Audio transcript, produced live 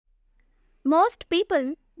Most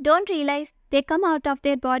people don't realize they come out of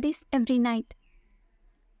their bodies every night.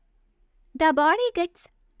 The body gets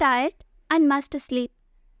tired and must sleep.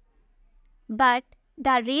 But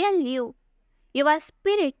the real you, your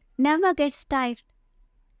spirit, never gets tired.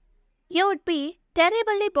 You would be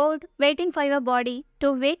terribly bored waiting for your body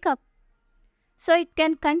to wake up so it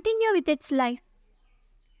can continue with its life.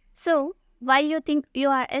 So, while you think you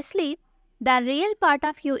are asleep, the real part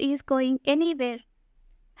of you is going anywhere,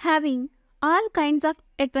 having all kinds of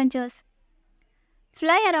adventures.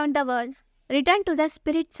 Fly around the world, return to the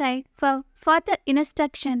spirit side for further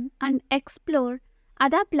instruction and explore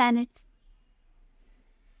other planets.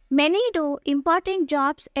 Many do important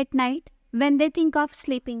jobs at night when they think of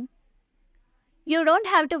sleeping. You don't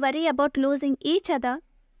have to worry about losing each other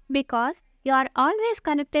because you are always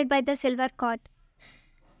connected by the silver cord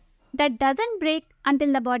that doesn't break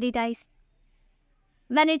until the body dies.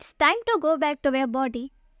 When it's time to go back to your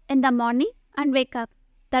body in the morning and wake up,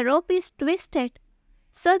 the rope is twisted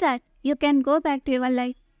so that you can go back to your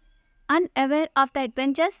life, unaware of the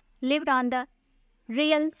adventures lived on the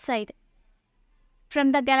real side.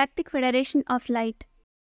 From the Galactic Federation of Light.